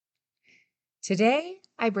Today,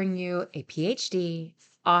 I bring you a PhD,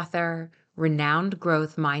 author, renowned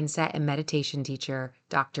growth mindset and meditation teacher,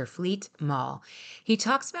 Dr. Fleet Mall. He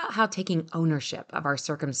talks about how taking ownership of our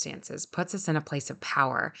circumstances puts us in a place of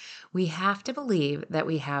power. We have to believe that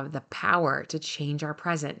we have the power to change our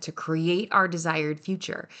present, to create our desired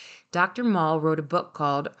future. Dr. Mall wrote a book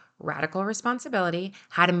called Radical Responsibility: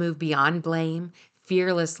 How to Move Beyond Blame,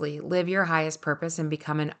 Fearlessly Live Your Highest Purpose, and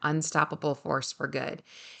Become an Unstoppable Force for Good.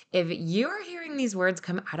 If you are hearing these words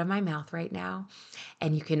come out of my mouth right now,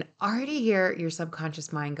 and you can already hear your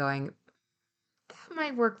subconscious mind going, that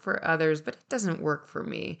might work for others, but it doesn't work for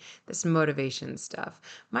me, this motivation stuff.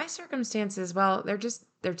 My circumstances, well,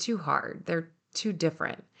 they're too hard. They're too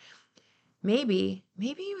different. Maybe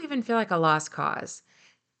you even feel like a lost cause.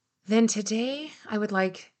 Then today, I would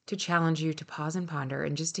like to challenge you to pause and ponder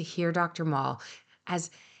and just to hear Dr. Mall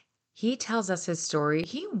as he tells us his story.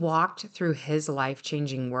 He walked through his life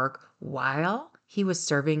changing work while he was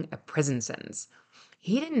serving a prison sentence.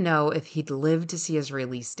 He didn't know if he'd live to see his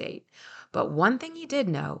release date. But one thing he did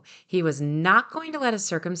know, he was not going to let his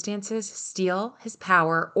circumstances steal his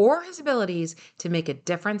power or his abilities to make a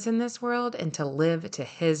difference in this world and to live to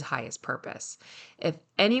his highest purpose. If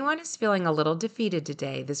anyone is feeling a little defeated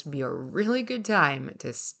today, this would be a really good time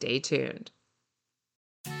to stay tuned.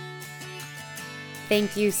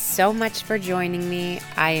 Thank you so much for joining me.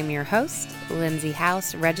 I am your host, Lindsay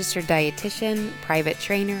House, registered dietitian, private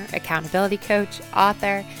trainer, accountability coach,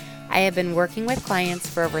 author. I have been working with clients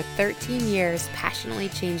for over 13 years, passionately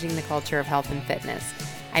changing the culture of health and fitness.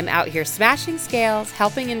 I'm out here smashing scales,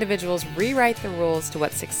 helping individuals rewrite the rules to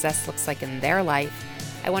what success looks like in their life.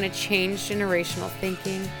 I want to change generational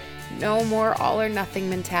thinking. No more all or nothing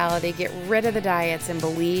mentality. Get rid of the diets and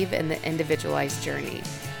believe in the individualized journey.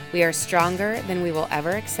 We are stronger than we will ever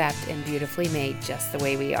accept and beautifully made just the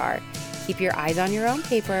way we are. Keep your eyes on your own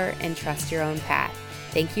paper and trust your own path.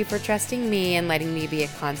 Thank you for trusting me and letting me be a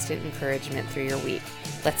constant encouragement through your week.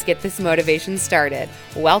 Let's get this motivation started.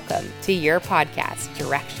 Welcome to your podcast,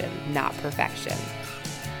 Direction, Not Perfection.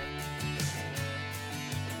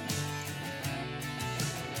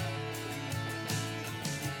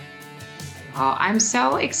 I'm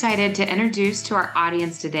so excited to introduce to our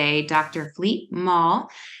audience today Dr. Fleet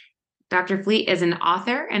Mall. Dr. Fleet is an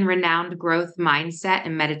author and renowned growth mindset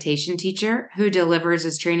and meditation teacher who delivers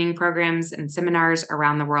his training programs and seminars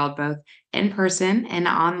around the world, both in person and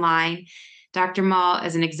online. Dr. Mall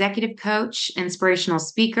is an executive coach, inspirational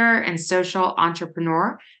speaker, and social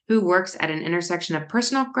entrepreneur who works at an intersection of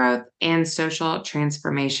personal growth and social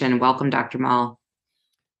transformation. Welcome, Dr. Mall.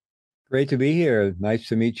 Great to be here. Nice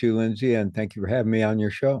to meet you, Lindsay, and thank you for having me on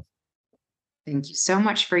your show. Thank you so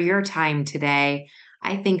much for your time today.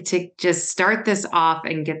 I think to just start this off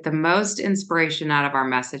and get the most inspiration out of our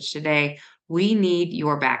message today, we need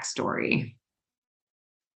your backstory.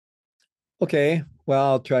 Okay, well,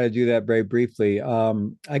 I'll try to do that very briefly.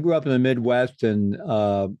 I grew up in the Midwest and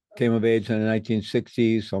came of age in the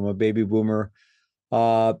 1960s, so I'm a baby boomer.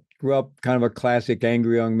 Grew up kind of a classic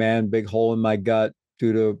angry young man, big hole in my gut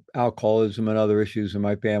due to alcoholism and other issues in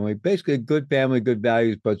my family. Basically, good family, good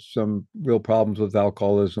values, but some real problems with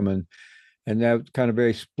alcoholism and that was kind of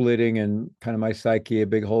very splitting and kind of my psyche, a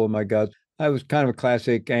big hole in my gut. I was kind of a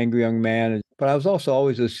classic angry young man, but I was also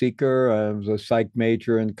always a seeker. I was a psych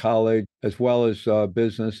major in college, as well as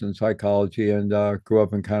business and psychology, and grew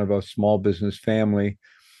up in kind of a small business family.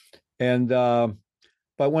 And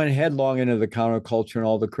but went headlong into the counterculture and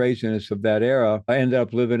all the craziness of that era. I ended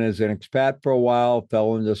up living as an expat for a while,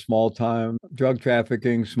 fell into small time drug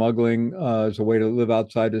trafficking, smuggling as a way to live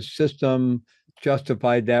outside the system,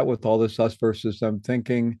 justified that with all this us versus them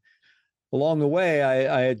thinking. Along the way,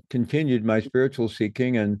 I had continued my spiritual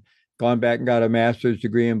seeking and gone back and got a master's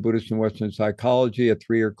degree in Buddhist and Western psychology, a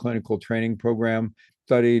 3-year clinical training program.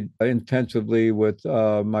 Studied intensively with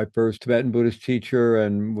my first Tibetan Buddhist teacher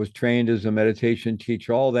and was trained as a meditation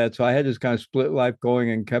teacher, all that. So I had this kind of split life going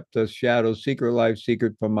and kept the shadow secret life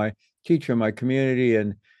secret from my teacher and my community.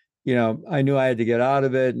 And, I knew I had to get out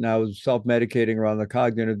of it. And I was self-medicating around the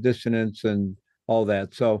cognitive dissonance and all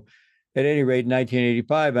that. So at any rate, in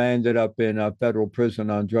 1985, I ended up in a federal prison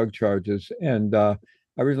on drug charges. And I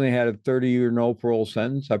originally had a 30-year no parole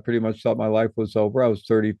sentence. I pretty much thought my life was over. I was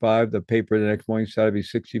 35. The paper the next morning said I'd be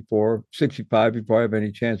 64, 65 before I have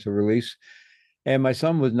any chance of release. And my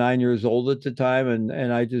son was 9 years old at the time,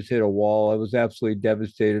 and I just hit a wall. I was absolutely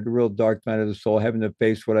devastated, a real dark night of the soul, having to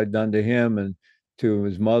face what I'd done to him and to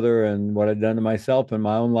his mother and what I'd done to myself in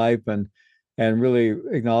my own life, and really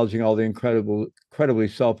acknowledging all the incredibly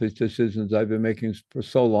selfish decisions I've been making for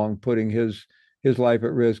so long, putting his life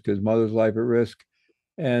at risk, his mother's life at risk.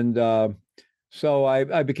 And So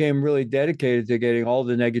I became really dedicated to getting all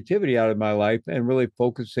the negativity out of my life and really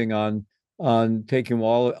focusing on taking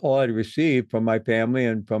all I'd received from my family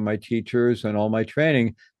and from my teachers and all my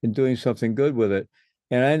training and doing something good with it.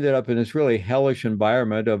 And I ended up in this really hellish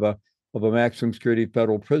environment of a maximum security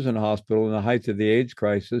federal prison hospital in the height of the AIDS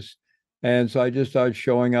crisis. And so I just started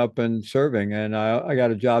showing up and serving. And I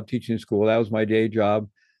got a job teaching school. That was my day job.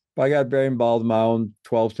 But I got very involved in my own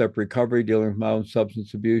 12-step recovery, dealing with my own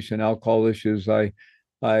substance abuse and alcohol issues. I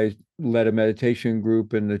led a meditation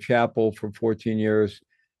group in the chapel for 14 years,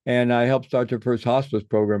 and I helped start the first hospice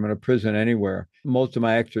program in a prison anywhere. Most of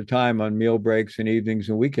my extra time on meal breaks and evenings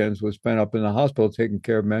and weekends was spent up in the hospital taking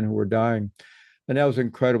care of men who were dying. And that was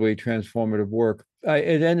incredibly transformative work.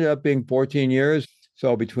 It ended up being 14 years,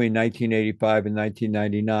 so between 1985 and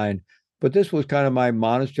 1999. But this was kind of my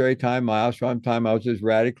monastery time, my ashram time. I was just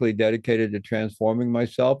radically dedicated to transforming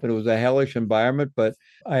myself. And it was a hellish environment, but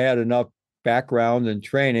I had enough background and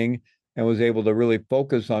training and was able to really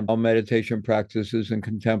focus on meditation practices and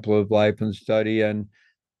contemplative life and study.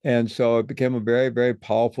 And so it became a very, very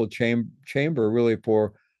powerful chamber really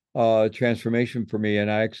for transformation for me.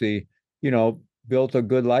 And I actually, built a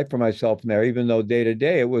good life for myself in there, even though day to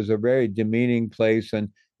day it was a very demeaning place. And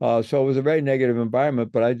so it was a very negative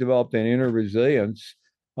environment, but I developed an inner resilience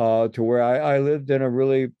to where I lived in a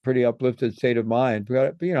really pretty uplifted state of mind.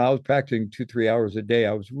 But, I was practicing 2, 3 hours a day.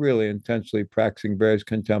 I was really intensely practicing various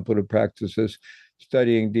contemplative practices,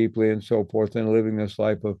 studying deeply and so forth, and living this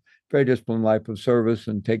life of very disciplined life of service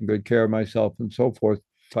and taking good care of myself and so forth.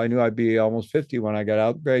 So I knew I'd be almost 50 when I got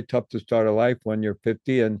out. Very tough to start a life when you're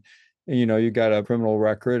 50 and you got a criminal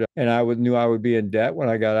record. And knew I would be in debt when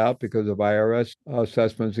I got out because of IRS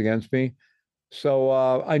assessments against me. So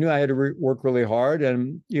I knew I had to work really hard,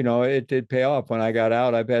 and it did pay off when I got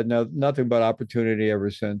out. I've had nothing but opportunity ever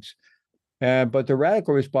since. But the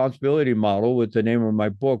radical responsibility model, with the name of my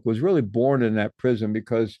book, was really born in that prison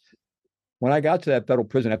because when I got to that federal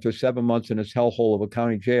prison after 7 months in this hellhole of a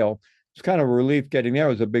county jail, it's kind of a relief getting there. It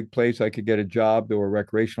was a big place. I could get a job. There were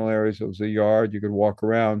recreational areas. It was a yard. You could walk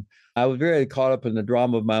around. I was very caught up in the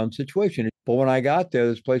drama of my own situation. But when I got there,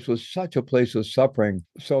 this place was such a place of suffering.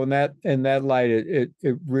 So in that light, it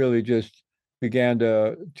really just began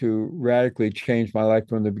to radically change my life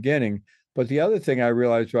from the beginning. But the other thing I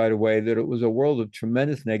realized right away that it was a world of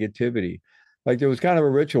tremendous negativity. Like there was kind of a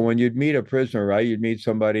ritual when you'd meet a prisoner, right? You'd meet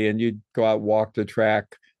somebody and you'd go out, walk the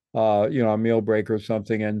track, a meal break or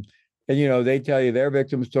something. And they tell you their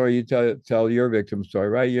victim story, you tell your victim story,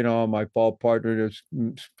 right? My fault partner just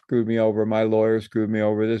screwed me over, my lawyer screwed me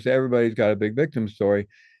over. This everybody's got a big victim story,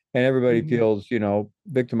 and everybody Mhm. feels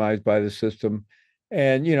victimized by the system.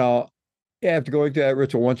 And after going through that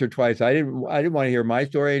ritual once or twice, I didn't want to hear my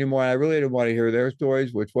story anymore. I really didn't want to hear their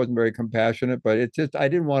stories, which wasn't very compassionate. But it's just I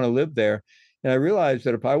didn't want to live there. And I realized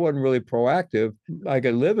that if I wasn't really proactive, I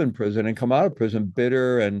could live in prison and come out of prison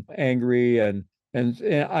bitter and angry and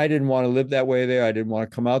I didn't want to live that way there. I didn't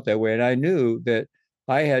want to come out that way. And I knew that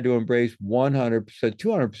I had to embrace 100%,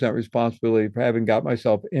 200% responsibility for having got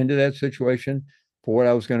myself into that situation, for what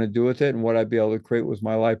I was going to do with it and what I'd be able to create with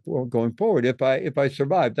my life going forward. If I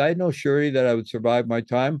survived, I had no surety that I would survive my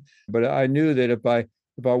time, but I knew that if I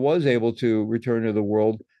was able to return to the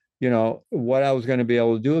world, what I was going to be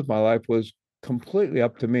able to do with my life was completely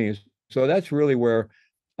up to me. So that's really where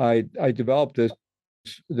I developed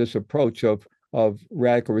this approach of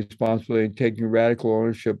radical responsibility and taking radical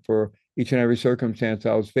ownership for each and every circumstance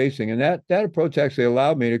I was facing. And that approach actually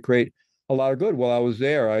allowed me to create a lot of good while I was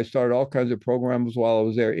there. I started all kinds of programs while I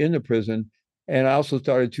was there in the prison. And I also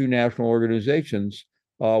started two national organizations.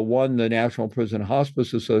 One, the National Prison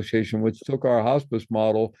Hospice Association, which took our hospice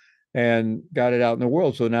model and got it out in the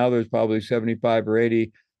world. So now there's probably 75 or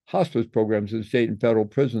 80 hospice programs in state and federal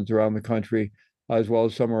prisons around the country, as well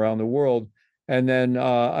as some around the world. And then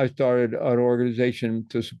I started an organization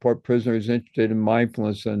to support prisoners interested in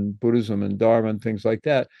mindfulness and Buddhism and Dharma and things like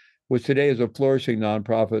that, which today is a flourishing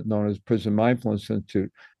nonprofit known as Prison Mindfulness Institute.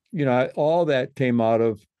 All that came out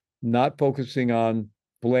of not focusing on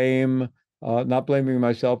blame, not blaming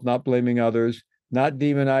myself, not blaming others, not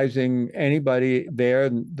demonizing anybody there,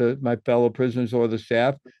 my fellow prisoners or the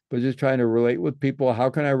staff, but just trying to relate with people. How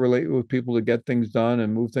can I relate with people to get things done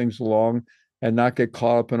and move things along and not get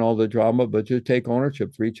caught up in all the drama, but just take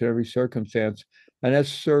ownership for each and every circumstance? And that's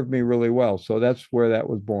served me really well. So that's where that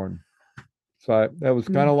was born. So that was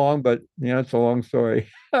kind of long, but it's a long story.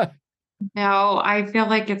 No, I feel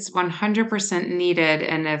like it's 100% needed.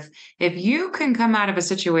 And if you can come out of a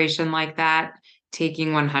situation like that,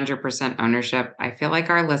 taking 100% ownership, I feel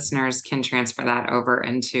like our listeners can transfer that over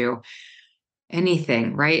into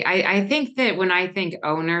anything, right? I think that when I think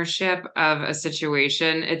ownership of a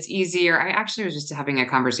situation, it's easier. I actually was just having a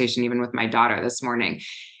conversation even with my daughter this morning.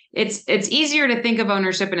 It's easier to think of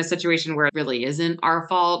ownership in a situation where it really isn't our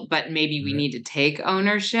fault, but maybe we Right. need to take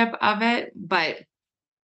ownership of it. But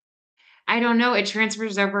I don't know, it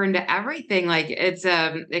transfers over into everything. Like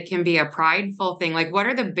it can be a prideful thing. Like what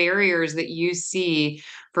are the barriers that you see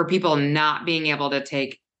for people not being able to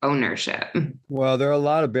take ownership? Well, there are a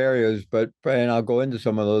lot of barriers, and I'll go into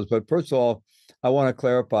some of those. But first of all, I want to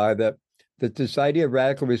clarify that this idea of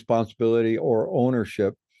radical responsibility or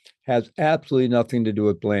ownership has absolutely nothing to do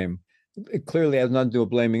with blame. It clearly has nothing to do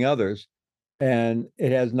with blaming others, and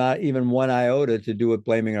it has not even one iota to do with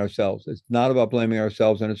blaming ourselves. It's not about blaming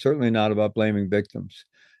ourselves, and it's certainly not about blaming victims.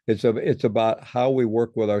 It's about how we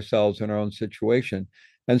work with ourselves in our own situation.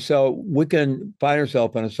 And so we can find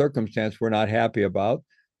ourselves in a circumstance we're not happy about,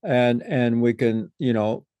 and we can,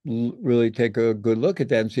 really take a good look at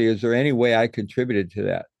that and see, is there any way I contributed to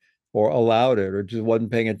that or allowed it or just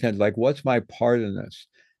wasn't paying attention? Like, what's my part in this?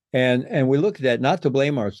 And we look at that not to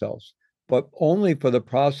blame ourselves, but only for the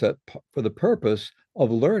process, for the purpose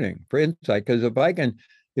of learning, for insight. Because if I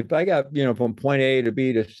got, from point A to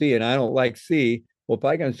B to C and I don't like C, well, if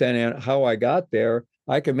I can understand how I got there,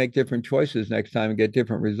 I can make different choices next time and get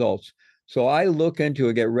different results. So I look into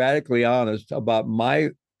and get radically honest about my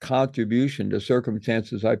contribution to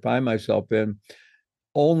circumstances I find myself in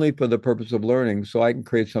only for the purpose of learning so I can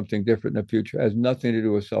create something different in the future. It has nothing to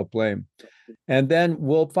do with self-blame. And then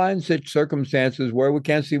we'll find such circumstances where we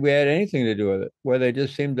can't see we had anything to do with it, where they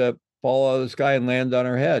just seem to fall out of the sky and land on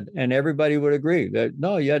our head. And everybody would agree that,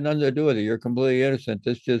 no, you had nothing to do with it. You're completely innocent.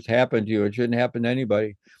 This just happened to you. It shouldn't happen to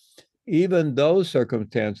anybody. Even those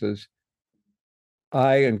circumstances,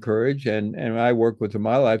 I encourage and I work with in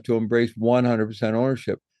my life to embrace 100%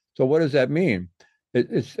 ownership. So what does that mean?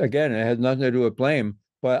 It's again, it has nothing to do with blame,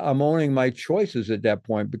 but I'm owning my choices at that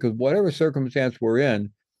point because whatever circumstance we're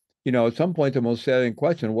in, at some point, the most salient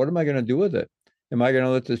question, what am I going to do with it? Am I going to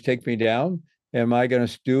let this take me down? Am I going to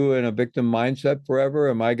stew in a victim mindset forever?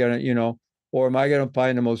 Am I going to, or am I going to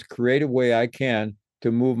find the most creative way I can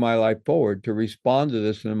to move my life forward, to respond to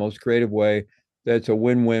this in the most creative way that's a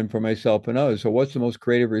win-win for myself and others? So what's the most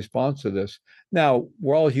creative response to this? Now,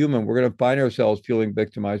 we're all human. We're going to find ourselves feeling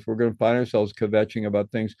victimized. We're going to find ourselves kvetching about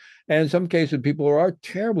things. And in some cases, people are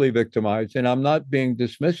terribly victimized. And I'm not being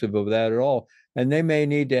dismissive of that at all, and they may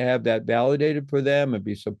need to have that validated for them and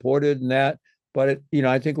be supported in that. But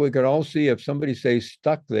I think we can all see if somebody stays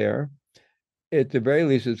stuck there, at the very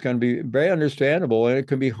least, it's going to be very understandable, and it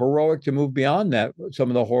can be heroic to move beyond that. Some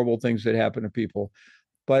of the horrible things that happen to people,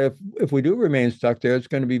 but if we do remain stuck there, it's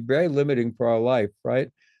going to be very limiting for our life, right?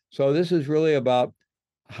 So this is really about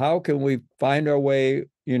how can we find our way,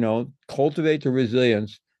 cultivate the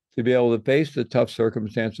resilience to be able to face the tough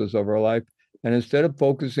circumstances of our life. And instead of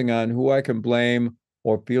focusing on who I can blame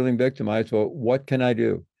or feeling victimized, or what can I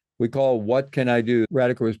do? We call what can I do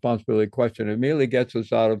radical responsibility question. It immediately gets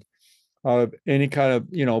us out of any kind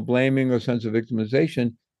of, blaming or sense of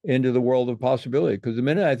victimization into the world of possibility. Because the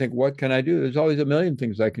minute I think, what can I do? There's always a million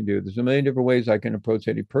things I can do. There's a million different ways I can approach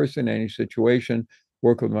any person, any situation,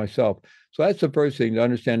 work with myself. So that's the first thing, to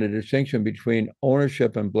understand the distinction between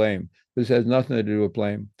ownership and blame. This has nothing to do with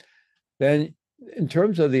blame. Then, in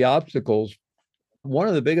terms of the obstacles, one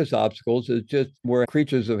of the biggest obstacles is just we're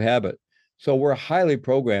creatures of habit. So we're highly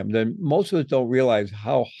programmed, and most of us don't realize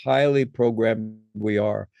how highly programmed we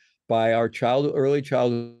are by our early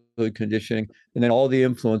childhood conditioning, and then all the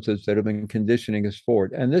influences that have been conditioning us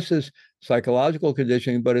forward. And this is psychological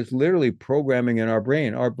conditioning, but it's literally programming in our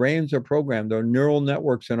brain. Our brains are programmed. There are neural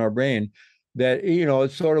networks in our brain that,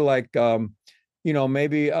 it's sort of like,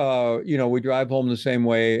 maybe, we drive home the same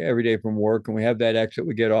way every day from work, and we have that exit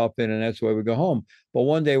we get off in, and that's the way we go home. But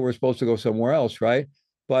one day we're supposed to go somewhere else, right?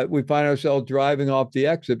 But we find ourselves driving off the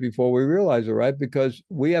exit before we realize it, right? Because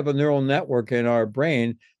we have a neural network in our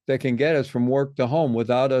brain that can get us from work to home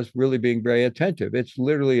without us really being very attentive. It's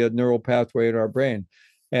literally a neural pathway in our brain.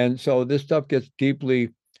 And so this stuff gets deeply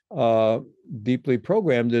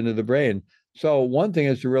programmed into the brain. So one thing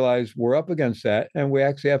is to realize we're up against that, and we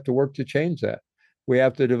actually have to work to change that. We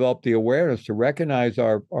have to develop the awareness to recognize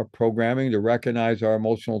our programming, to recognize our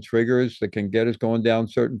emotional triggers that can get us going down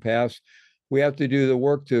certain paths. We have to do the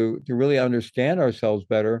work to really understand ourselves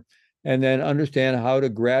better, and then understand how to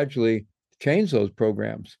gradually change those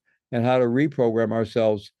programs and how to reprogram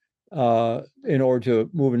ourselves in order to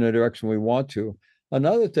move in the direction we want to.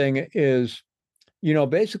 Another thing is,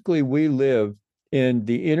 basically we live in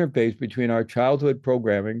the interface between our childhood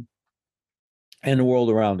programming and the world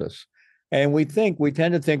around us. And we tend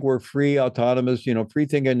to think we're free, autonomous, free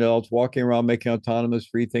thinking adults walking around making autonomous,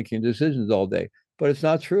 free thinking decisions all day. But it's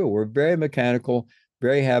not true. We're very mechanical,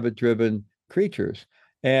 very habit driven creatures.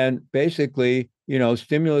 And basically,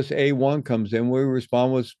 stimulus A1 comes in, we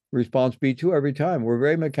respond with response B2 every time. We're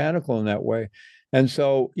very mechanical in that way. And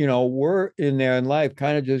so, we're in there in life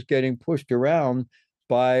kind of just getting pushed around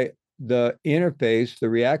by the interface, the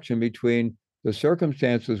reaction between the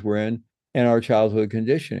circumstances we're in and our childhood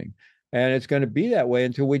conditioning. And it's going to be that way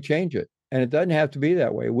until we change it. And it doesn't have to be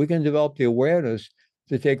that way. We can develop the awareness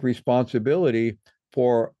to take responsibility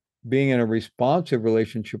for being in a responsive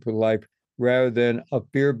relationship with life rather than a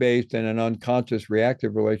fear-based and an unconscious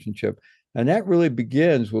reactive relationship. And that really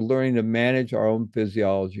begins with learning to manage our own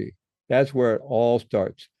physiology. That's where it all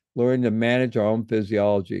starts, learning to manage our own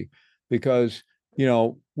physiology. Because,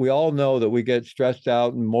 we all know that we get stressed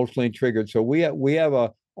out and emotionally triggered. So we have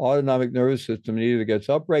a autonomic nervous system that either gets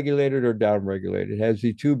upregulated or downregulated. It has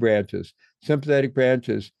these two branches. Sympathetic branch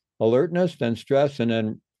is alertness, then stress, and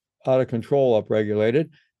then out of control, upregulated.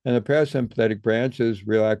 And the parasympathetic branch is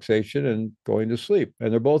relaxation and going to sleep.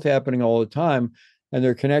 And they're both happening all the time. And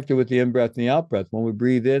they're connected with the in-breath and the out-breath. When we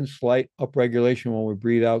breathe in, slight upregulation. When we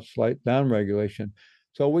breathe out, slight downregulation.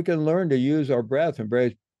 So we can learn to use our breath and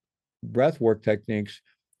various breath work techniques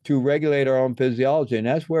to regulate our own physiology. And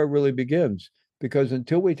that's where it really begins. Because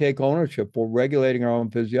until we take ownership for regulating our own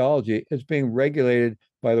physiology, it's being regulated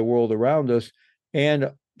by the world around us and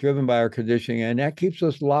driven by our conditioning. And that keeps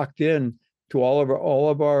us locked in to all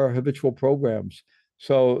of our habitual programs.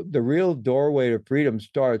 So the real doorway to freedom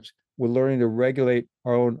starts with learning to regulate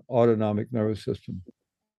our own autonomic nervous system.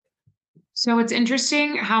 So it's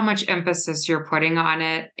interesting how much emphasis you're putting on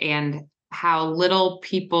it and how little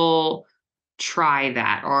people try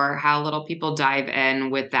that, or how little people dive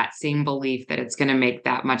in with that same belief that it's going to make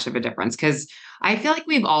that much of a difference. Because I feel like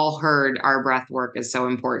we've all heard our breath work is so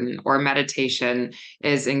important, or meditation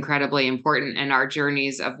is incredibly important in our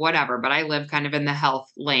journeys of whatever. But I live kind of in the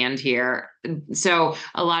health land here. So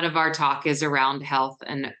a lot of our talk is around health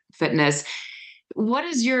and fitness. What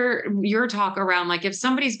is your talk around, like, if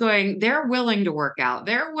somebody's going, they're willing to work out,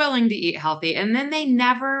 they're willing to eat healthy, and then they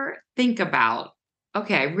never think about,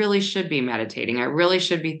 okay, I really should be meditating, I really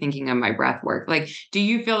should be thinking of my breath work. Like, do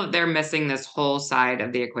you feel that they're missing this whole side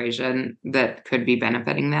of the equation that could be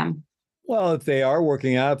benefiting them? Well, if they are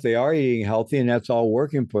working out, if they are eating healthy and that's all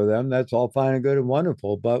working for them, that's all fine and good and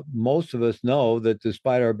wonderful. But most of us know that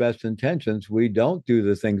despite our best intentions, we don't do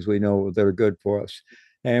the things we know that are good for us.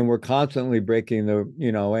 And we're constantly breaking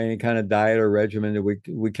any kind of diet or regimen that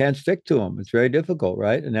we can't stick to them. It's very difficult,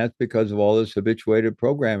 right? And that's because of all this habituated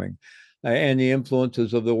programming and the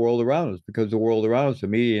influences of the world around us, because the world around us, the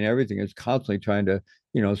media and everything, is constantly trying to,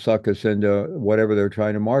 suck us into whatever they're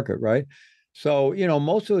trying to market, right? So,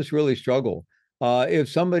 most of us really struggle. If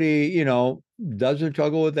somebody, doesn't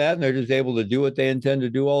struggle with that and they're just able to do what they intend to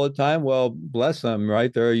do all the time, well, bless them,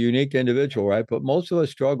 right? They're a unique individual, right? But most of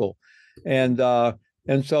us struggle.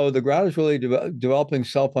 And so the ground is really developing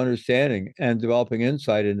self-understanding and developing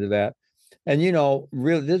insight into that. And,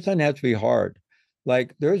 really, this doesn't have to be hard.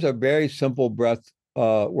 Like, there's a very simple breath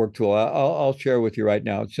work tool I'll share with you right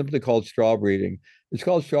now. It's simply called straw breathing. It's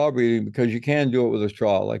called straw breathing because you can do it with a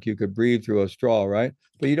straw, like you could breathe through a straw, right?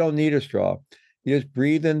 But you don't need a straw. You just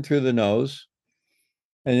breathe in through the nose,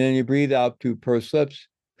 and then you breathe out through pursed lips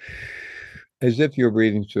as if you're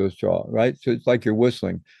breathing through a straw, right? So it's like you're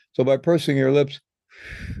whistling. So by pursing your lips,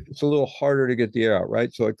 it's a little harder to get the air out,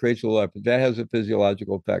 right? So it creates a little effort. That has a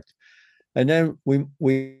physiological effect. And then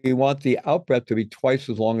we want the out breath to be twice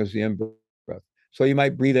as long as the in breath. So you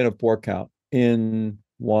might breathe in a 4 count. In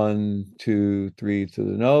 1, 2, 3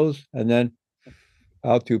 through the nose, and then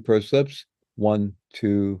out through pursed lips. 1,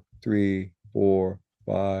 2, 3, 4,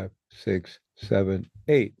 5, 6, 7,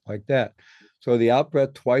 8, like that. So the out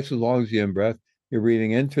breath twice as long as the in breath. You're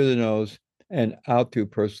breathing in through the nose and out through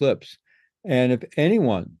pursed lips. And if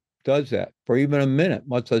anyone does that for even a minute,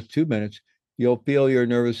 much less 2 minutes, you'll feel your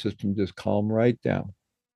nervous system just calm right down,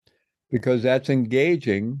 because that's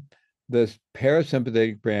engaging the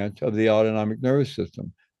parasympathetic branch of the autonomic nervous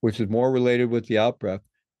system, which is more related with the out breath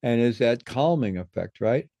and is that calming effect,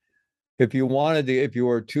 right? If you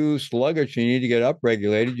were too sluggish and you need to get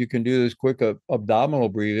upregulated, you can do this quick abdominal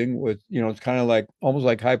breathing with, it's kind of like almost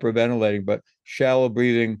like hyperventilating, but shallow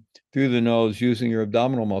breathing through the nose using your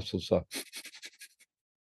abdominal muscles. So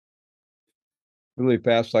really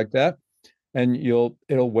fast like that, and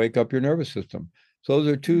it'll wake up your nervous system. So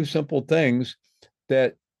those are two simple things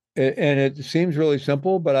that, and it seems really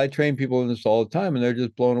simple, but I train people in this all the time and they're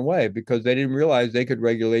just blown away because they didn't realize they could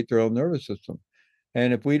regulate their own nervous system.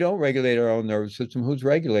 And if we don't regulate our own nervous system, who's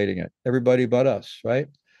regulating it? Everybody but us, right?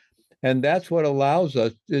 And that's what allows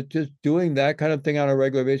us to just doing that kind of thing on a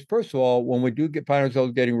regular basis. First of all, when we do find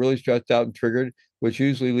ourselves getting really stressed out and triggered, which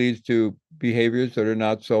usually leads to behaviors that are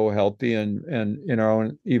not so healthy and in our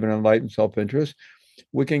own even enlightened self-interest,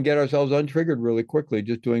 we can get ourselves untriggered really quickly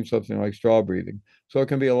just doing something like straw breathing. So it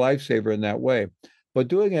can be a lifesaver in that way. But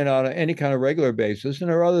doing it on any kind of regular basis, and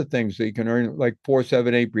there are other things that you can earn, like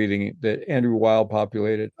 4-7-8 breathing that Andrew Weil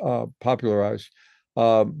popularized,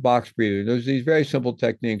 box breathing. There's these very simple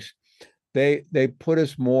techniques. They put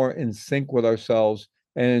us more in sync with ourselves,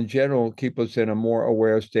 and in general keep us in a more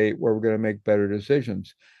aware state where we're going to make better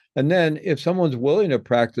decisions. And then if someone's willing to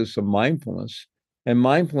practice some mindfulness, and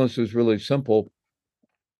mindfulness is really simple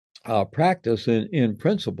practice in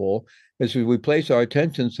principle, is we place our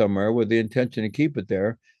attention somewhere with the intention to keep it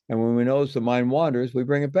there. And when we notice the mind wanders, we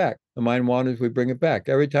bring it back. The mind wanders, we bring it back.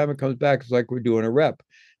 Every time it comes back, it's like we're doing a rep.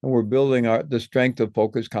 And we're building the strength of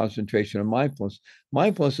focus, concentration, and mindfulness.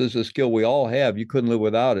 Mindfulness is a skill we all have. You couldn't live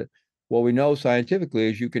without it. What we know scientifically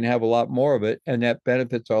is you can have a lot more of it, and that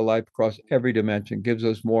benefits our life across every dimension, gives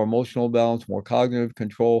us more emotional balance, more cognitive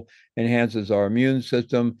control, enhances our immune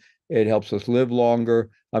system. It helps us live longer.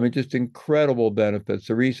 I mean, just incredible benefits.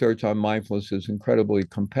 The research on mindfulness is incredibly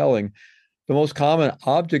compelling. The most common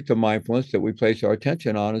object of mindfulness that we place our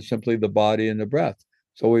attention on is simply the body and the breath.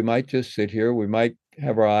 So we might just sit here, we might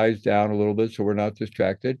have our eyes down a little bit so we're not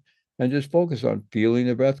distracted, and just focus on feeling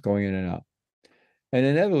the breath going in and out. And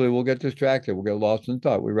inevitably, we'll get distracted. We'll get lost in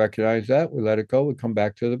thought. We recognize that, we let it go, we come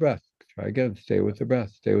back to the breath. Try again, stay with the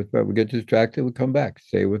breath, stay with the breath. We get distracted, we come back,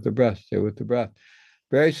 stay with the breath, stay with the breath.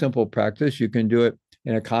 Very simple practice. You can do it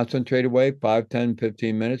in a concentrated way, 5, 10,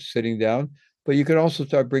 15 minutes sitting down. But you can also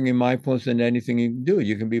start bringing mindfulness into anything you can do.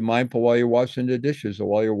 You can be mindful while you're washing the dishes or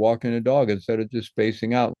while you're walking the dog instead of just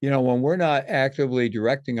spacing out. You know, when we're not actively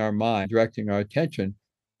directing our mind, directing our attention,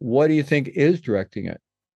 what do you think is directing it?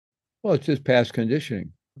 Well, it's just past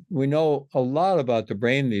conditioning. We know a lot about the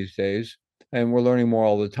brain these days, and we're learning more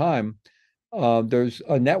all the time. There's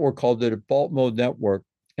a network called the default mode network,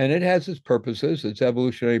 and it has its purposes, its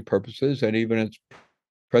evolutionary purposes, and even its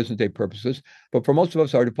present day purposes. But for most of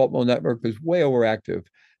us, our default mode network is way overactive.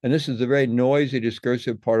 And this is a very noisy,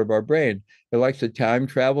 discursive part of our brain. It likes to time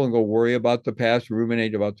travel and go worry about the past,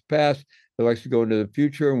 ruminate about the past. It likes to go into the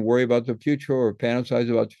future and worry about the future or fantasize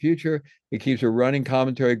about the future. It keeps a running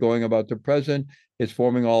commentary going about the present. It's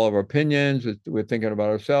forming all of our opinions. We're thinking about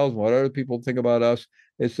ourselves and what other people think about us.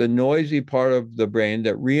 It's the noisy part of the brain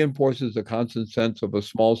that reinforces the constant sense of a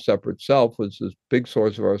small separate self, which is a big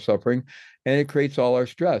source of our suffering, and it creates all our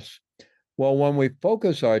stress. Well, when we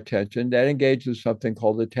focus our attention, that engages something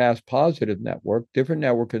called the task positive network, different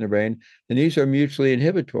network in the brain, and these are mutually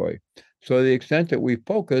inhibitory. So to the extent that we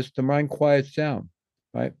focus, the mind quiets down,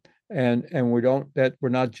 right? And we're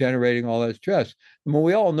not generating all that stress. I mean,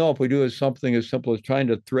 we all know if we do something as simple as trying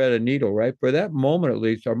to thread a needle, right? For that moment, at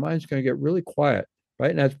least, our mind's going to get really quiet,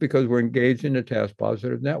 right? And that's because we're engaged in the task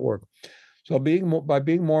positive network. So by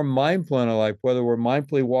being more mindful in our life, whether we're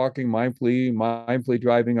mindfully walking, mindfully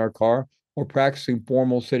driving our car, or practicing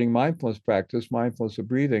formal sitting mindfulness practice, mindfulness of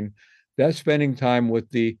breathing, that's spending time with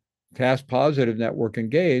the task positive network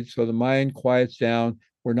engaged. So the mind quiets down.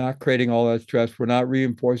 We're not creating all that stress. We're not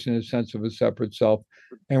reinforcing a sense of a separate self,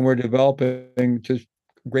 and we're developing just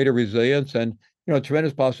greater resilience and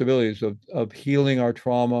tremendous possibilities of healing our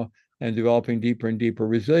trauma and developing deeper and deeper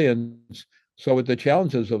resilience. So with the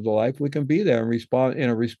challenges of the life, we can be there and respond in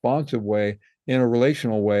a responsive way, in a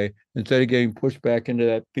relational way, instead of getting pushed back into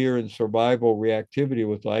that fear and survival reactivity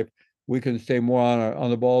with life. We can stay more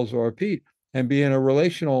on the balls of our feet and be in a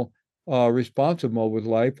relational, responsive mode with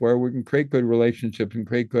life, where we can create good relationships and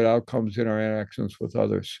create good outcomes in our interactions with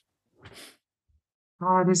others.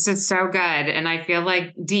 Oh, this is so good. And I feel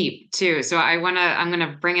like deep too. So I'm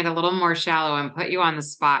gonna bring it a little more shallow and put you on the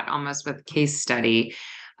spot almost with case study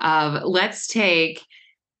of let's take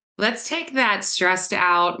that stressed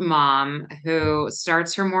out mom who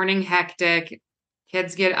starts her morning hectic.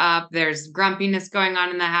 Kids get up, there's grumpiness going on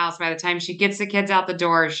in the house. By the time she gets the kids out the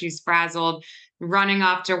door, she's frazzled, running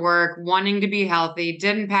off to work, wanting to be healthy,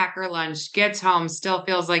 didn't pack her lunch, gets home, still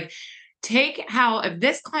feels like if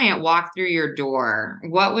this client walked through your door,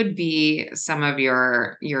 what would be some of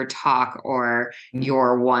your talk or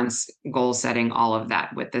your once goal setting, all of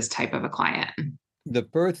that with this type of a client? The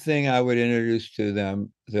first thing I would introduce to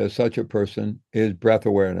them, to such a person, is breath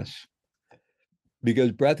awareness.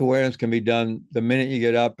 Because breath awareness can be done the minute you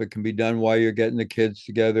get up. It can be done while you're getting the kids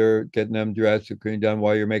together, getting them dressed. It can be done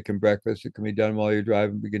while you're making breakfast. It can be done while you're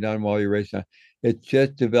driving. It can be done while you're racing. It's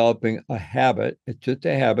just developing a habit. It's just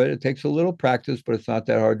a habit. It takes a little practice, but it's not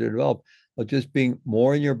that hard to develop, of just being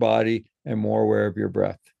more in your body and more aware of your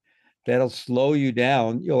breath. That'll slow you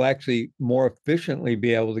down. You'll actually more efficiently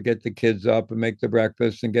be able to get the kids up and make the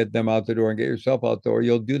breakfast and get them out the door and get yourself out the door.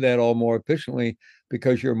 You'll do that all more efficiently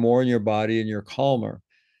because you're more in your body and you're calmer.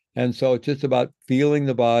 And so it's just about feeling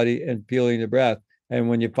the body and feeling the breath. And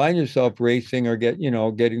when you find yourself racing or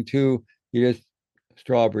getting too, you just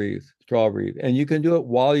straw breathe. And you can do it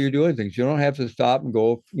while you're doing things. You don't have to stop and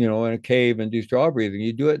go, in a cave and do straw breathing.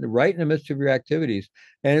 You do it right in the midst of your activities.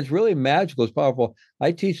 And it's really magical. It's powerful.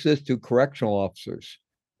 I teach this to correctional officers,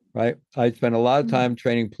 right? I spend a lot of time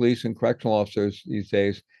training police and correctional officers these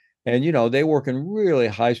days. And, they work in really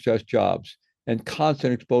high stress jobs and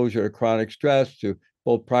constant exposure to chronic stress, to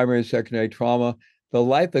both primary and secondary trauma. The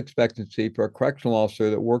life expectancy for a correctional officer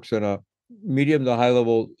that works in a medium to high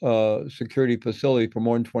level security facility for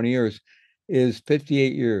more than 20 years is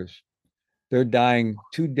 58 years. They're dying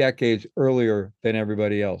 2 decades earlier than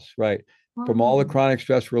everybody else, right? From all the chronic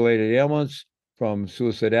stress related ailments, from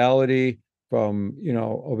suicidality, from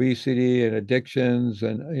obesity and addictions,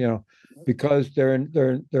 and because they're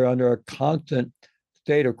under a constant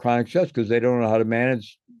state of chronic stress because they don't know how to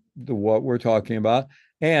manage what we're talking about,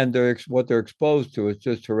 and what they're exposed to is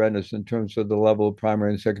just horrendous in terms of the level of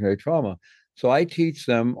primary and secondary trauma. So I teach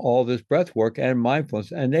them all this breath work and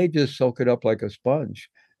mindfulness, and they just soak it up like a sponge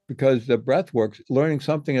because the breath work, learning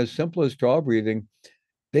something as simple as straw breathing,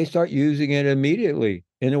 they start using it immediately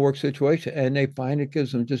in a work situation, and they find it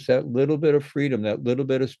gives them just that little bit of freedom, that little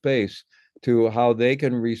bit of space to how they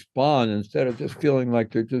can respond instead of just feeling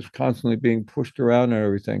like they're just constantly being pushed around and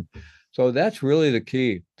everything. So that's really the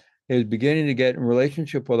key, is beginning to get in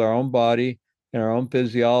relationship with our own body and our own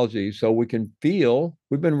physiology so we can feel.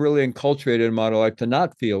 We've been really enculturated in modern life to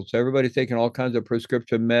not feel. So everybody's taking all kinds of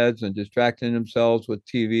prescription meds and distracting themselves with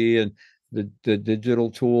TV and the digital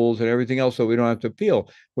tools and everything else so we don't have to feel.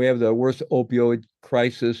 We have the worst opioid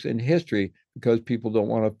crisis in history because people don't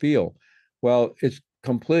want to feel. Well, it's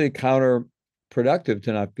completely counterproductive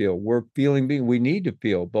to not feel. We're feeling being, we need to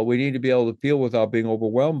feel, but we need to be able to feel without being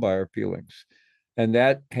overwhelmed by our feelings. And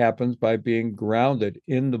that happens by being grounded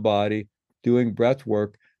in the body, doing breath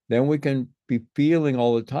work. Then we can be feeling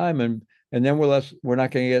all the time, and then we're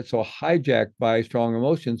not going to get so hijacked by strong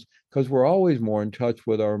emotions because we're always more in touch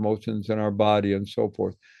with our emotions and our body and so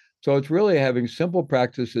forth. So it's really having simple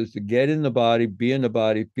practices to get in the body, be in the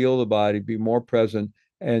body, feel the body, be more present,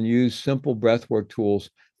 and use simple breathwork tools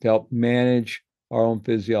to help manage our own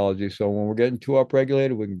physiology. So when we're getting too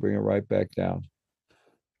upregulated, we can bring it right back down.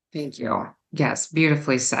 Thank you. Yes,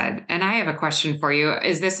 beautifully said. And I have a question for you.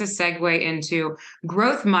 Is this a segue into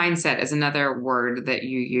growth mindset is another word that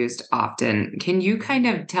you used often. Can you kind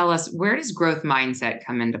of tell us, where does growth mindset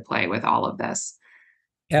come into play with all of this?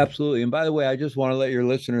 Absolutely. And by the way, I just want to let your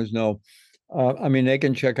listeners know, they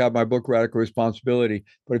can check out my book, Radical Responsibility.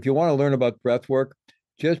 But if you want to learn about breath work,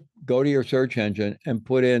 just go to your search engine and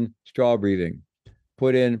put in straw breathing,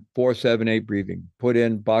 put in 4-7-8 breathing, put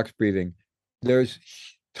in box breathing. There's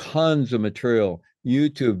tons of material,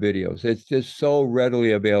 YouTube videos. It's just so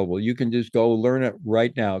readily available. You can just go learn it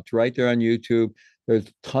right now. It's right there on YouTube. There's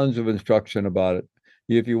tons of instruction about it.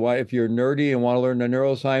 If you're nerdy and want to learn the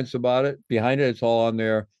neuroscience about it, behind it, it's all on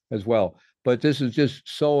there as well. But this is just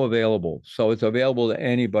so available. So it's available to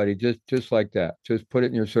anybody, just like that. Just put it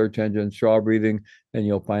in your search engine, straw breathing, and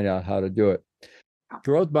you'll find out how to do it.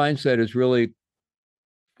 Growth mindset is really,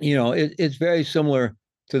 it's very similar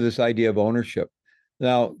to this idea of ownership.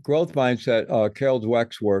 Now, growth mindset, Carol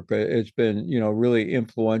Dweck's work, it's been, really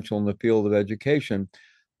influential in the field of education.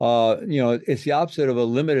 It's the opposite of a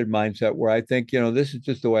limited mindset where I think, this is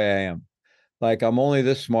just the way I am. Like I'm only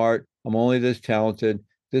this smart, I'm only this talented.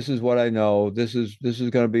 This is what I know. This is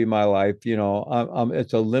going to be my life.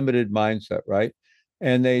 It's a limited mindset, right?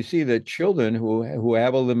 And they see that children who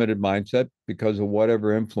have a limited mindset because of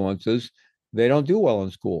whatever influences, they don't do well in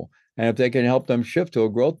school. And if they can help them shift to a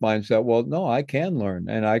growth mindset, well, no, I can learn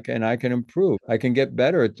and I can improve. I can get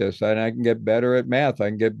better at this and I can get better at math. I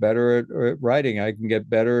can get better at writing. I can get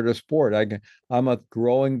better at a sport. I'm a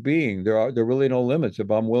growing being. There are really no limits. If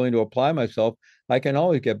I'm willing to apply myself, I can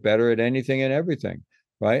always get better at anything and everything.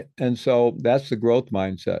 Right. And so that's the growth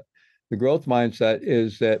mindset. The growth mindset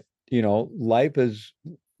is that, life is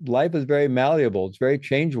very malleable. It's very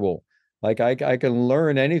changeable. Like I can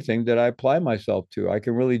learn anything that I apply myself to. I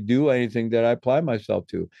can really do anything that I apply myself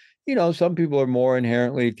to. Some people are more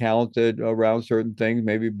inherently talented around certain things,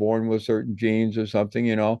 maybe born with certain genes or something.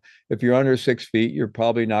 If you're under 6 feet, you're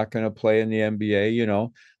probably not going to play in the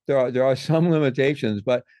NBA. There are some limitations,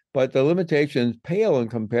 but but the limitations pale in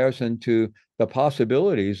comparison to the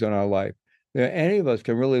possibilities in our life. Any of us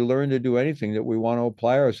can really learn to do anything that we want to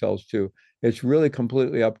apply ourselves to. It's really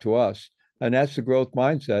completely up to us. And that's the growth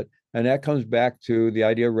mindset. And that comes back to the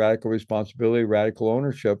idea of radical responsibility, radical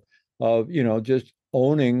ownership of, just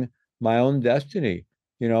owning my own destiny.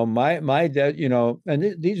 These are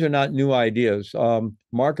not new ideas.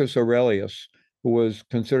 Marcus Aurelius, who was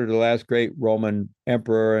considered the last great Roman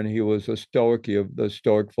emperor, and he was a Stoic of the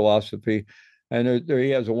Stoic philosophy. And he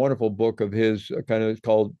has a wonderful book of his kind of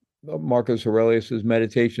called Marcus Aurelius's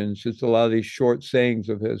Meditations. It's a lot of these short sayings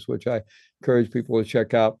of his, which I encourage people to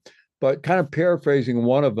check out. But kind of paraphrasing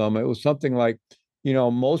one of them, it was something like,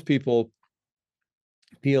 most people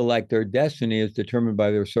feel like their destiny is determined by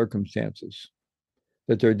their circumstances,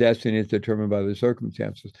 that their destiny is determined by their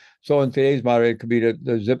circumstances. So in today's modern, it could be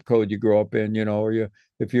the zip code you grow up in, or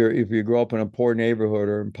if you grow up in a poor neighborhood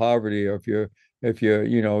or in poverty, or if you're,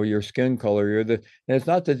 your skin color, and it's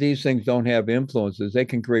not that these things don't have influences. They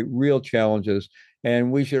can create real challenges.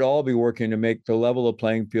 And we should all be working to make the level of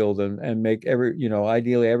playing field and make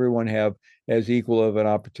ideally everyone have as equal of an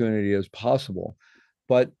opportunity as possible.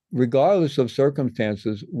 But regardless of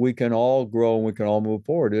circumstances, we can all grow and we can all move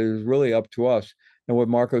forward. It is really up to us. And what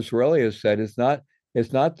Marcus Aurelius said, it's not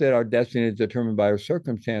that our destiny is determined by our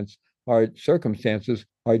circumstances. Our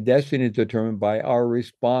destiny is determined by our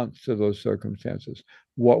response to those circumstances,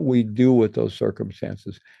 what we do with those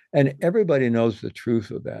circumstances. And everybody knows the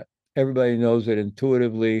truth of that. Everybody knows it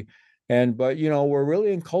intuitively. But we're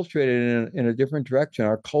really enculturated in a different direction.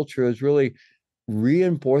 Our culture is really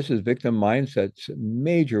reinforces victim mindsets in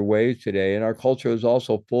major ways today. And our culture is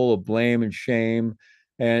also full of blame and shame.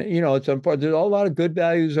 And, it's unfortunate. There's a lot of good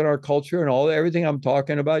values in our culture, and everything I'm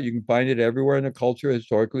talking about, you can find it everywhere in the culture.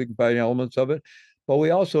 Historically, you can find elements of it. But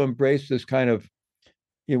we also embrace this kind of,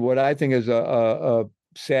 what I think is a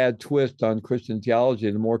sad twist on Christian theology,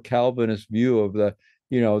 the more Calvinist view of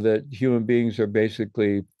that human beings are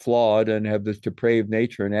basically flawed and have this depraved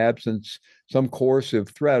nature. And absence some coercive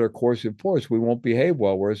threat or coercive force, we won't behave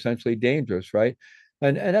well. We're essentially dangerous, right?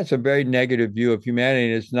 And that's a very negative view of humanity.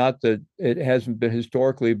 And it's not that it hasn't been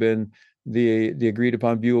historically been the agreed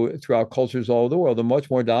upon view throughout cultures all over the world. The much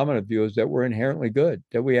more dominant view is that we're inherently good,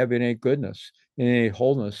 that we have innate goodness, innate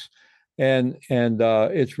wholeness. And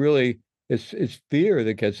it's really it's fear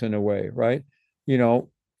that gets in the way, right?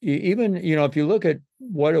 Even if you look at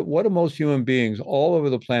what do most human beings all over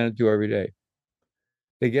the planet do every day?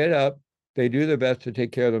 They get up, they do their best to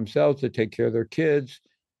take care of themselves, to take care of their kids.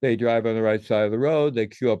 They drive on the right side of the road. They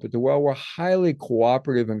queue up at the well. We're highly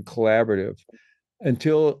cooperative and collaborative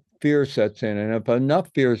until fear sets in. And if enough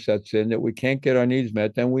fear sets in that we can't get our needs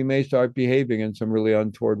met, then we may start behaving in some really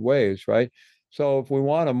untoward ways, right? So if we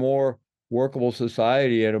want a more workable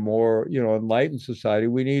society and a more, enlightened society,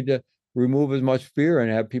 we need to remove as much fear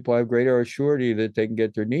and have people have greater assurity that they can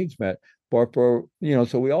get their needs met. But so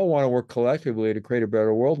we all want to work collectively to create a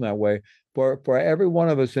better world in that way. For every one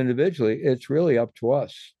of us individually, it's really up to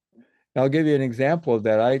us. And I'll give you an example of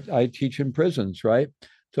that. I teach in prisons, right?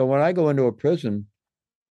 So when I go into a prison,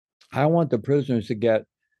 I want the prisoners to get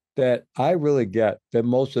that I really get that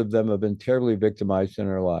most of them have been terribly victimized in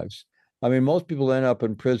their lives. I mean, most people end up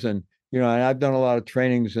in prison, and I've done a lot of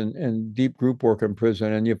trainings and deep group work in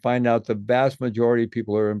prison, and you find out the vast majority of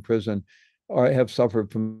people who are in prison have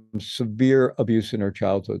suffered from severe abuse in their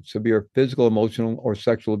childhood, severe physical, emotional, or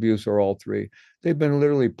sexual abuse, or all three. They've been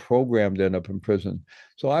literally programmed to end up in prison.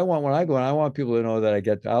 So when I go in, I want people to know that I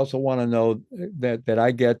get that. I also want to know that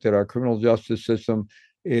I get that our criminal justice system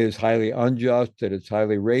is highly unjust, that it's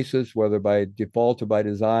highly racist, whether by default or by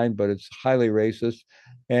design, but it's highly racist.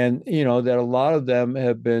 And, that a lot of them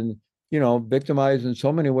have been victimized in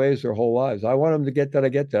so many ways their whole lives. I want them to get that. I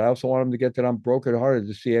get that. I also want them to get that I'm brokenhearted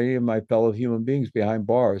to see any of my fellow human beings behind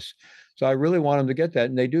bars. So I really want them to get that.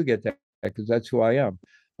 And they do get that because that's who I am.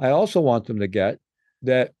 I also want them to get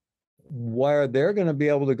that where they're going to be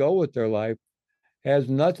able to go with their life has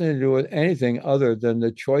nothing to do with anything other than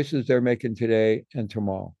the choices they're making today and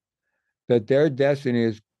tomorrow. That their destiny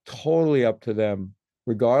is totally up to them,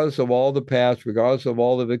 regardless of all the past, regardless of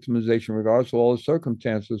all the victimization, regardless of all the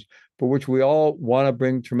circumstances, for which we all want to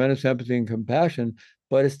bring tremendous empathy and compassion,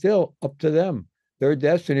 but it's still up to them. Their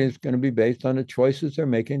destiny is going to be based on the choices they're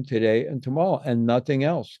making today and tomorrow and nothing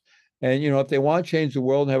else. And, if they want to change the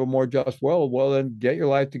world and have a more just world, well, then get your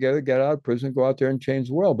life together, get out of prison, go out there and change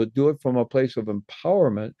the world, but do it from a place of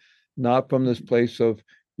empowerment, not from this place of,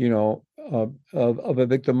 of a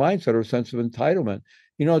victim mindset or a sense of entitlement.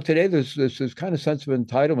 Today there's this kind of sense of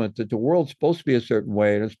entitlement that the world's supposed to be a certain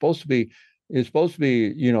way, and it's supposed to be, just,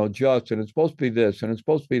 and it's supposed to be this, and it's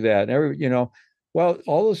supposed to be that, and Well,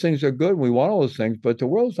 all those things are good. We want all those things, but the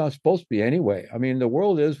world's not supposed to be anyway. I mean, the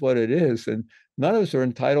world is what it is, and none of us are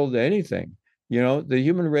entitled to anything. The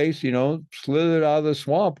human race, slithered out of the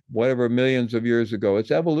swamp, whatever millions of years ago.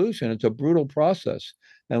 It's evolution. It's a brutal process.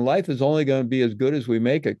 And life is only going to be as good as we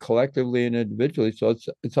make it collectively and individually. So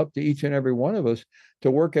it's up to each and every one of us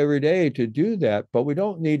to work every day to do that. But we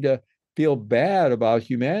don't need to feel bad about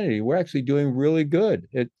humanity. We're actually doing really good.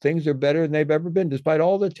 Things are better than they've ever been, despite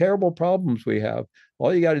all the terrible problems we have.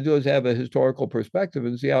 All you got to do is have a historical perspective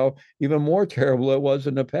and see how even more terrible it was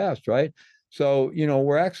in the past, right? So,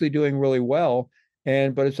 we're actually doing really well.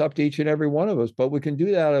 But it's up to each and every one of us. But we can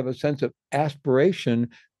do that out of a sense of aspiration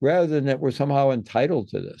rather than that we're somehow entitled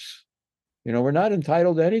to this. We're not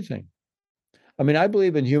entitled to anything. I mean, I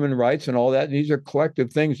believe in human rights and all that. And these are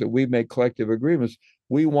collective things that we make collective agreements.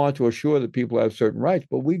 We want to assure that people have certain rights,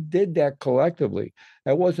 but we did that collectively.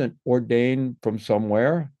 That wasn't ordained from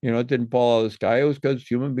somewhere. It didn't fall out of the sky. It was because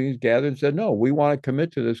human beings gathered and said, no, we want to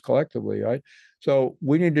commit to this collectively, right? So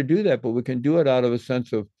we need to do that, but we can do it out of a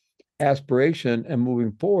sense of aspiration and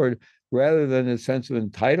moving forward rather than a sense of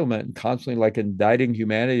entitlement and constantly like indicting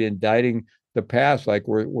humanity, indicting the past like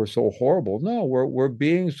we're so horrible. No, we're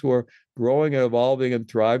beings who are growing and evolving and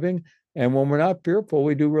thriving. And when we're not fearful,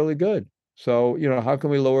 we do really good. So, how can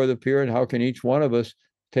we lower the fear, and how can each one of us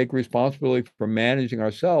take responsibility for managing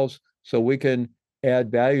ourselves so we can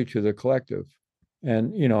add value to the collective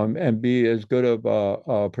and be as good of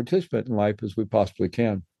a participant in life as we possibly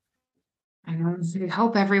can. I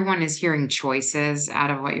hope everyone is hearing choices out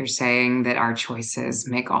of what you're saying, that our choices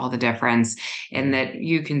make all the difference, and that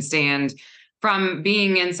you can stand from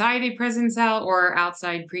being inside a prison cell or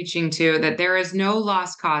outside preaching to that there is no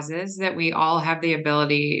lost causes, that we all have the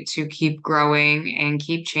ability to keep growing and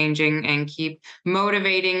keep changing and keep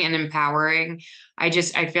motivating and empowering. I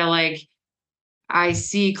feel like I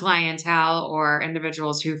see clientele or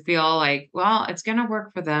individuals who feel like, well, it's going to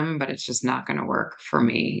work for them, but it's just not going to work for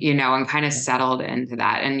me, and kind of settled into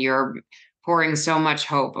that. And you're pouring so much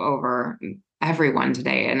hope over everyone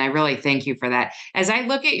today. And I really thank you for that. As I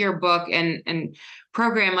look at your book and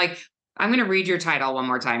program, like, I'm going to read your title one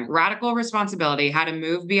more time: Radical Responsibility: How to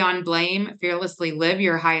Move Beyond Blame, Fearlessly Live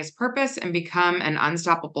Your Highest Purpose, and Become an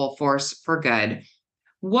Unstoppable Force for Good.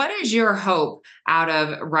 What is your hope out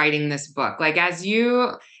of writing this book? Like, as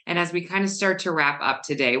we kind of start to wrap up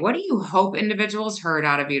today, what do you hope individuals heard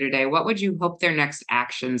out of you today? What would you hope their next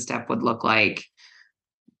action step would look like?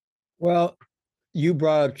 Well, you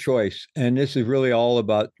brought up choice, and this is really all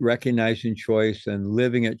about recognizing choice and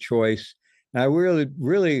living at choice. And I really,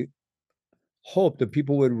 really hope that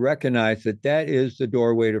people would recognize that that is the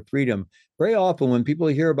doorway to freedom. Very often, when people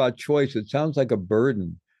hear about choice, it sounds like a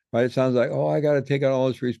burden, right? It sounds like, oh, I got to take on all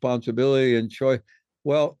this responsibility and choice.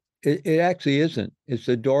 Well, it actually isn't. It's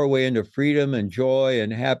the doorway into freedom and joy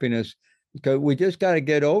and happiness. Because we just got to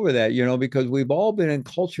get over that, because we've all been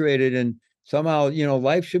enculturated and somehow,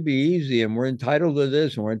 life should be easy and we're entitled to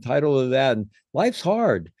this and we're entitled to that. And life's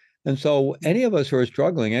hard. And so any of us who are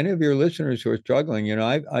struggling, any of your listeners who are struggling,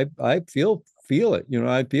 I feel it.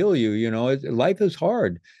 I feel you. Life is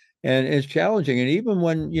hard and it's challenging. And even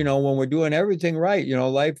when we're doing everything right,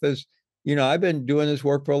 life is, I've been doing this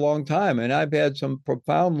work for a long time, and I've had some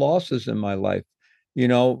profound losses in my life.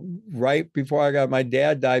 Right before my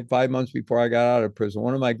dad died 5 months before I got out of prison.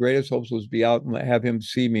 One of my greatest hopes was to be out and have him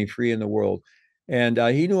see me free in the world. And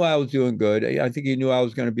he knew I was doing good. I think he knew I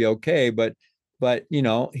was going to be okay, but he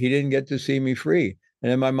didn't get to see me free.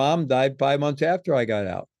 And then my mom died 5 months after I got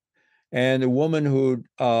out. And a woman who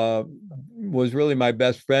was really my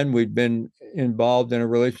best friend, we'd been involved in a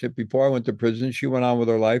relationship before I went to prison. She went on with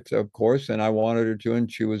her life, of course, and I wanted her to,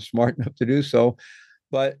 and she was smart enough to do so.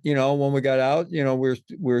 But when we got out, we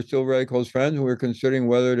were still very close friends. We were considering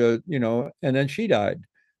whether to, and then she died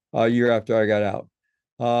a year after I got out.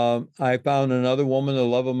 I found another woman, the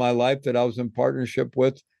love of my life, that I was in partnership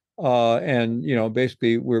with. And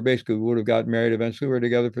basically we would have gotten married eventually. We were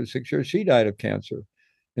together for 6 years. She died of cancer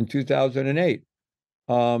in 2008.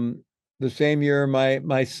 The same year,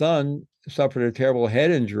 my son suffered a terrible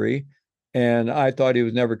head injury, and I thought he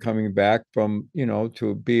was never coming back from,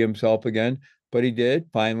 to be himself again, but he did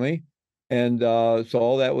finally. And so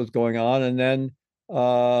all that was going on. And then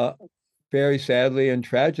very sadly and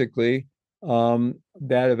tragically,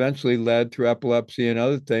 that eventually led through epilepsy and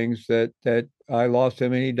other things that I lost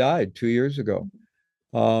him, and he died 2 years ago.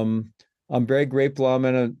 I'm very grateful. I'm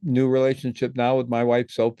in a new relationship now with my wife,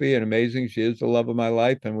 Sophie, and amazing. She is the love of my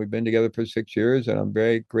life, and we've been together for 6 years, and I'm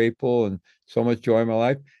very grateful and so much joy in my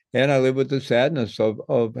life. And I live with the sadness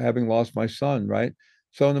of having lost my son, right?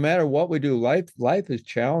 So no matter what we do, life is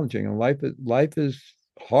challenging, and life is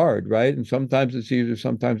hard, right? And sometimes it's easier,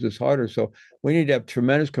 sometimes it's harder. So we need to have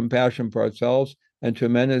tremendous compassion for ourselves and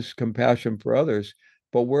tremendous compassion for others.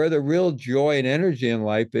 But where the real joy and energy in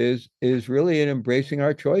life is really in embracing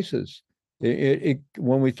our choices.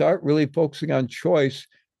 When we start really focusing on choice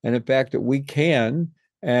and the fact that we can,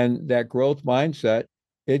 and that growth mindset,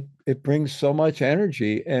 it brings so much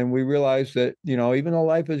energy. And we realize that, even though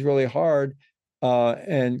life is really hard,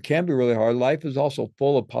 and can be really hard, life is also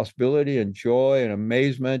full of possibility and joy and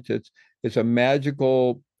amazement. It's a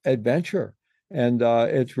magical adventure, and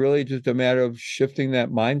it's really just a matter of shifting that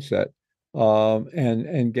mindset,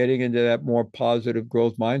 and getting into that more positive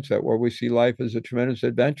growth mindset where we see life as a tremendous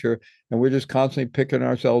adventure, and we're just constantly picking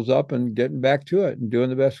ourselves up and getting back to it and doing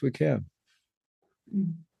the best we can.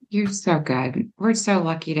 You're so good. We're so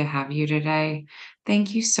lucky to have you today.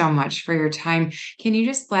 Thank you so much for your time. Can you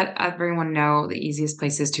just let everyone know the easiest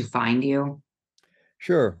places to find you?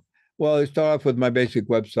 Sure. Well, I start off with my basic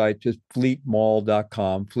website, just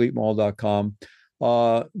fleetmall.com, fleetmall.com.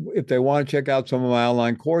 If they want to check out some of my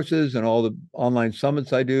online courses and all the online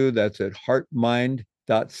summits I do, that's at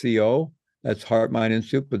heartmind.co. That's Heart Mind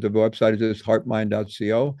Institute, but the website is just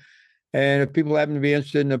heartmind.co. And if people happen to be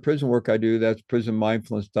interested in the prison work I do, that's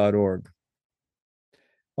prisonmindfulness.org.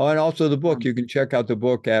 Oh, and also the book, you can check out the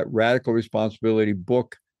book at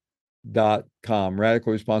radicalresponsibilitybook.com,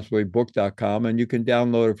 radicalresponsibilitybook.com, and you can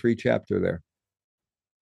download a free chapter there.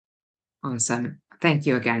 Awesome. Thank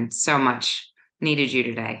you again so much. Needed you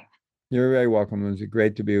today. You're very welcome, Lindsay.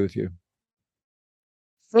 Great to be with you.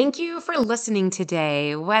 Thank you for listening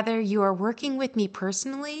today. Whether you are working with me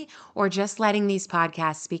personally or just letting these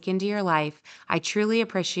podcasts speak into your life, I truly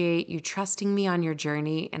appreciate you trusting me on your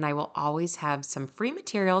journey, and I will always have some free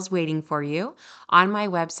materials waiting for you on my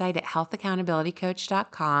website at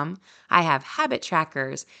healthaccountabilitycoach.com. I have habit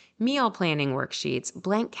trackers, meal planning worksheets,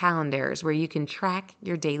 blank calendars where you can track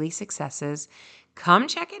your daily successes. Come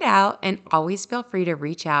check it out, and always feel free to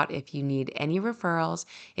reach out if you need any referrals,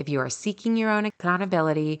 if you are seeking your own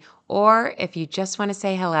accountability, or if you just want to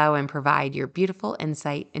say hello and provide your beautiful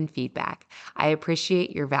insight and feedback. I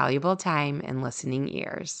appreciate your valuable time and listening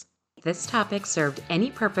ears. If this topic served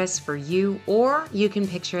any purpose for you, or you can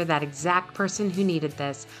picture that exact person who needed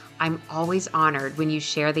this, I'm always honored when you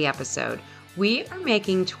share the episode. We are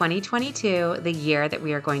making 2022 the year that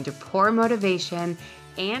we are going to pour motivation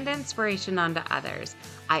and inspiration onto others.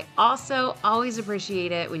 I also always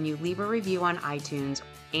appreciate it when you leave a review on iTunes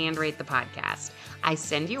and rate the podcast. I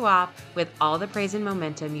send you off with all the praise and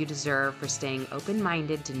momentum you deserve for staying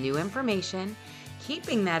open-minded to new information,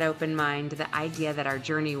 keeping that open mind to the idea that our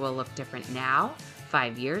journey will look different now,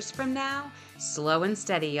 5 years from now. Slow and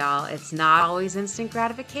steady, y'all. It's not always instant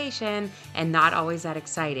gratification and not always that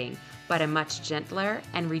exciting, but a much gentler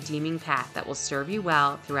and redeeming path that will serve you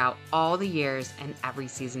well throughout all the years and every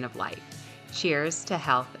season of life. Cheers to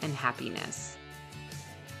health and happiness.